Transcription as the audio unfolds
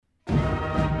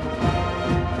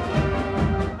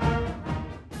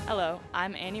Hello,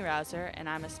 I'm Annie Rouser, and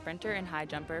I'm a sprinter and high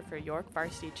jumper for York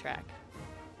Varsity Track.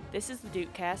 This is the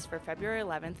Dukecast for February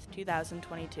 11th,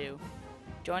 2022.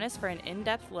 Join us for an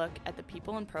in-depth look at the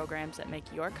people and programs that make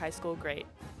York High School great.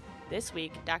 This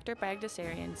week, Dr.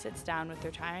 Bagdasarian sits down with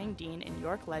retiring dean and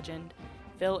York legend,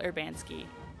 Phil Urbanski.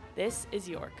 This is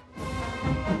York.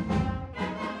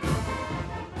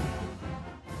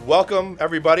 Welcome,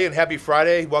 everybody, and happy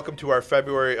Friday. Welcome to our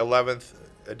February 11th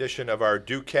edition of our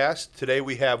Dukecast. Today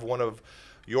we have one of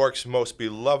York's most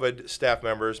beloved staff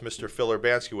members, Mr. Phil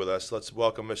Urbanski, with us. Let's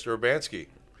welcome Mr. Urbanski.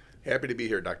 Happy to be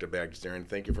here, Dr. Bagdasarian.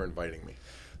 Thank you for inviting me.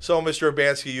 So, Mr.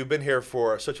 Urbanski, you've been here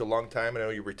for such a long time. I know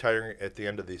you're retiring at the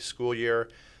end of the school year,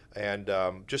 and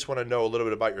just want to know a little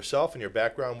bit about yourself and your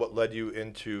background. What led you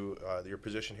into your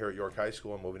position here at York High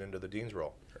School and moving into the dean's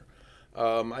role?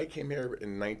 I came here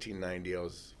in 1990.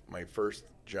 My first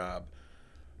job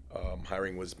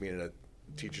hiring was being a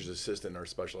teacher's assistant in our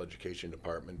special education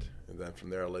department, and then from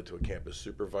there I led to a campus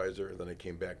supervisor. Then I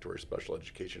came back to our special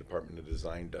education department and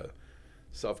designed a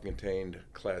self-contained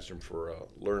classroom for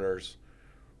learners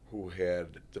who had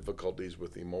difficulties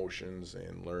with emotions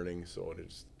and learning. So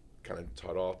it's kind of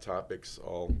taught all topics,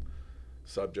 all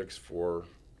subjects for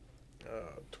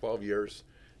 12 years.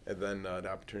 And then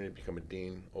the opportunity to become a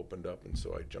dean opened up, and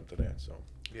so I jumped to that. So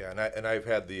yeah, and I've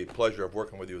had the pleasure of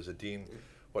working with you as a dean,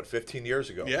 15 years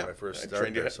ago when I first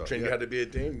started there. Trained you how to be a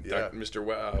dean. Yeah.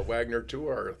 Mr. Wagner, too,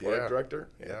 our athletic director.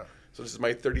 Yeah. So this is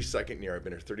my 32nd year. I've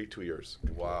been here 32 years.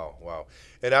 Wow.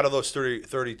 And out of those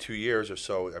 32 years or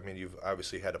so, I mean, you've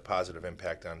obviously had a positive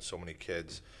impact on so many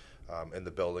kids in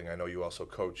the building. I know you also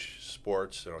coach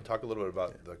sports. Talk a little bit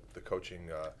about the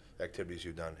coaching activities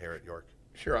you've done here at York.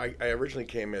 Sure. I originally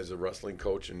came as a wrestling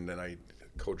coach, and then I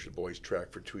coached the boys track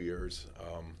for 2 years.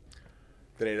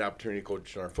 Then I had an opportunity to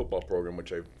coach in our football program,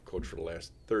 which I've coached for the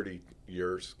last 30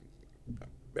 years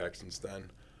back since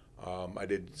then. I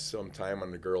did some time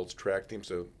on the girls' track team,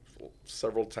 so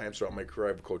several times throughout my career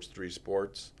I've coached 3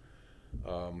 sports.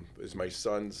 As my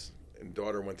sons and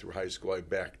daughter went through high school, I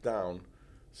backed down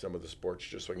some of the sports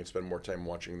just so I can spend more time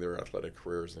watching their athletic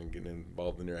careers and getting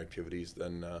involved in their activities.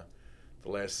 Then the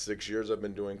last 6 years I've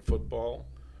been doing football,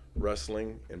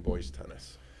 wrestling, and boys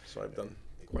tennis. So I've done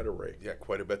quite a array. Yeah,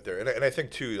 quite a bit there. And I think,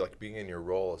 too, like being in your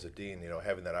role as a dean,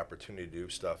 having that opportunity to do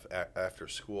stuff after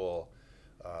school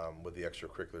with the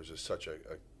extracurriculars is such a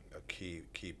key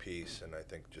piece. And I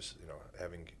think just,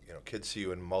 having, kids see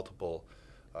you in multiple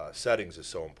settings is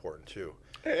so important, too.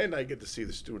 And I get to see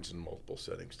the students in multiple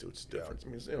settings, too. It's different.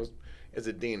 Yeah. I mean, as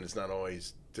a dean, it's not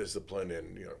always discipline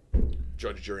and,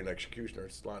 judge, jury, and executioner.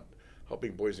 It's not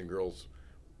helping boys and girls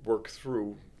work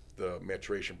through the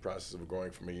maturation process of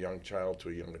going from a young child to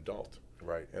a young adult.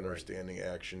 Right. Understanding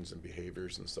actions and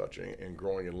behaviors and such, and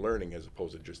growing and learning as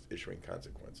opposed to just issuing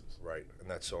consequences. Right, and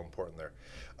that's so important there.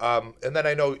 And then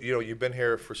I know, you've been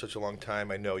here for such a long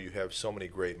time. I know you have so many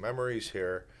great memories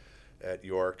here at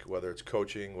York, whether it's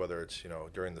coaching, whether it's,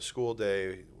 during the school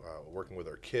day, working with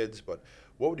our kids. But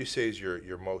what would you say is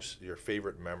your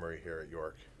favorite memory here at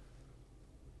York?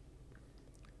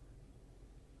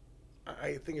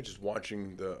 I think it's just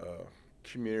watching the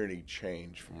community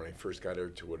change from when I first got here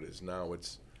to what it is now.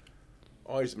 It's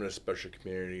always been a special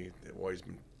community. There's always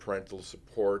been parental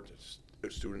support,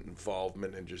 student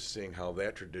involvement, and just seeing how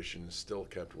that tradition is still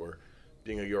kept, where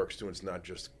being a York student is not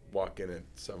just walk in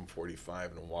at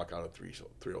 7:45 and walk out at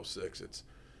 3:06. It's,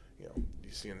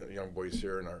 you see the young boys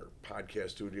here in our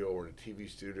podcast studio or in a TV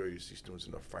studio. You see students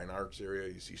in the fine arts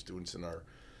area. You see students in our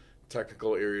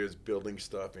technical areas building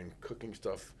stuff and cooking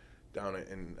stuff down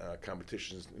in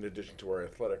competitions, in addition to our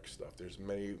athletic stuff. There's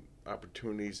many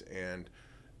opportunities and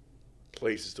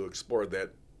places to explore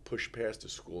that push past the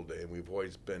school day, and we've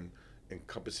always been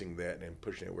encompassing that and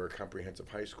pushing it. We're a comprehensive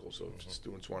high school, so if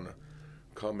students want to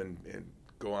come and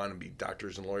go on and be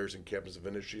doctors and lawyers and captains of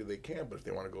industry, they can, but if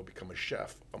they want to go become a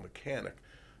chef, a mechanic,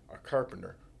 a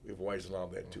carpenter, we've always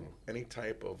allowed that too. Any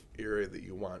type of area that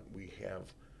you want, we have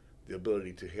the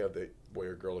ability to have that boy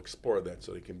or girl explore that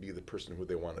so they can be the person who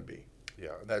they want to be. Yeah,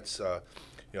 that's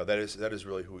that is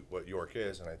really what York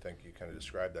is, and I think you kind of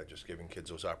described that, just giving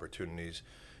kids those opportunities,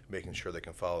 making sure they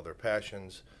can follow their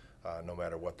passions, no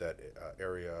matter what that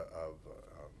area of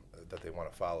that they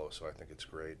want to follow. So I think it's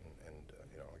great, and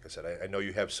like I said, I know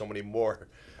you have so many more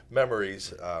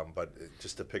memories, but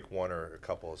just to pick one or a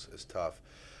couple is tough.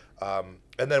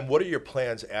 And then, what are your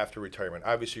plans after retirement?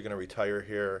 Obviously, you're going to retire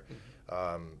here.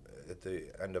 At the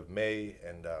end of May,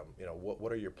 and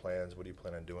what are your plans? What do you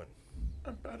plan on doing?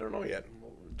 I don't know yet.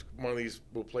 One of these,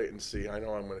 we'll play it and see. I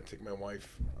know I'm going to take my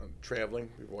wife traveling.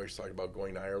 We've always talked about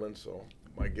going to Ireland, so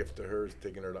my gift to her is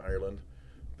taking her to Ireland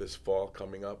this fall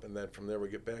coming up, and then from there we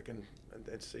get back and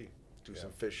see. do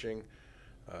some fishing,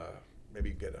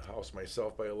 maybe get a house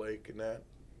myself by a lake and that.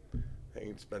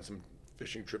 And spend some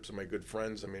fishing trips with my good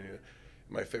friends. I mean,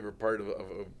 my favorite part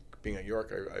of being at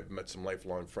York, I've met some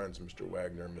lifelong friends, Mr.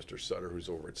 Wagner and Mr. Sutter, who's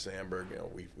over at Sandburg. You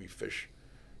know, we fish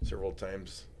several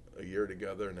times a year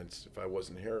together, and if I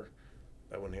wasn't here,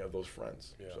 I wouldn't have those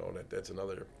friends. Yeah. So that's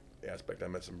another aspect. I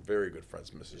met some very good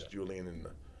friends, Mrs. Julian in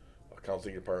the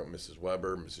counseling department, Mrs.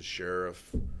 Weber, Mrs.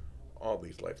 Sheriff, all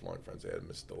these lifelong friends. I had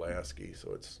Mrs. Delasky,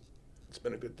 so it's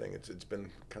been a good thing. It's been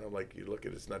kind of like you look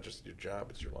at it, it's not just your job,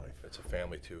 it's your life. It's a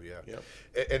family too, yeah.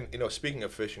 Yep. And you know, speaking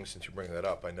of fishing, since you bring that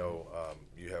up, I know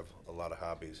you have a lot of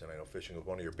hobbies, and I know fishing is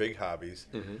one of your big hobbies.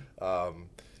 Mm-hmm.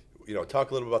 You know, talk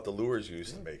a little about the lures you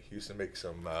used to make. You used to make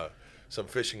some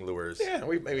fishing lures. Yeah,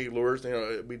 we maybe lures. You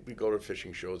know, we go to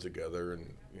fishing shows together,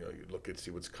 and you know, you look at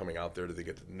see what's coming out there. Do they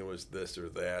get the newest this or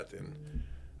that? And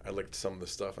I looked at some of the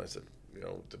stuff, and I said, you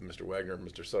know, to Mr. Wagner and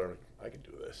Mr. Sutter, I can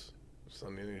do this. So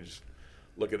then you just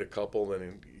look at a couple,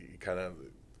 then you kind of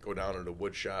go down to the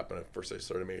wood shop, and at first I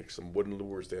started making some wooden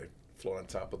lures that float on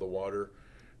top of the water.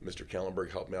 Mr.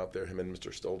 Kellenberg helped me out there. Him and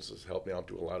Mr. Stoltz has helped me out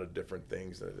do a lot of different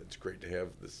things. It's great to have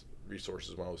this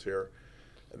resources when I was here.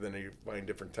 And then you find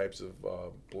different types of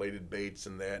bladed baits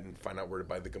and that, and find out where to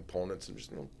buy the components, and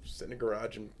just sit in the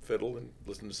garage and fiddle and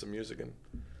listen to some music, and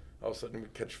all of a sudden we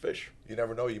catch fish. You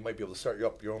never know. You might be able to start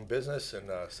up your own business and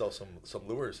sell some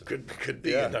lures. Could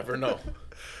be. Yeah. You never know.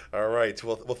 All right.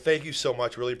 Well, thank you so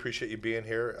much. Really appreciate you being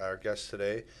here, our guest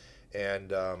today,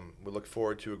 and we look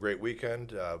forward to a great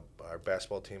weekend. Our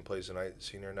basketball team plays tonight,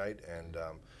 senior night, and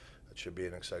it should be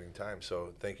an exciting time.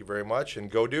 So thank you very much, and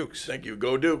go Dukes. Thank you.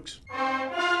 Go Dukes.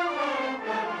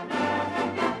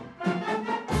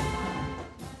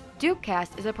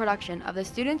 DukeCast is a production of the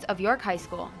students of York High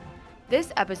School.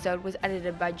 This episode was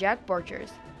edited by Jack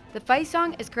Borchers. The fight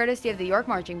song is courtesy of the York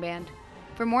Marching Band.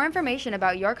 For more information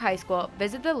about York High School,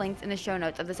 visit the links in the show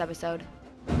notes of this episode.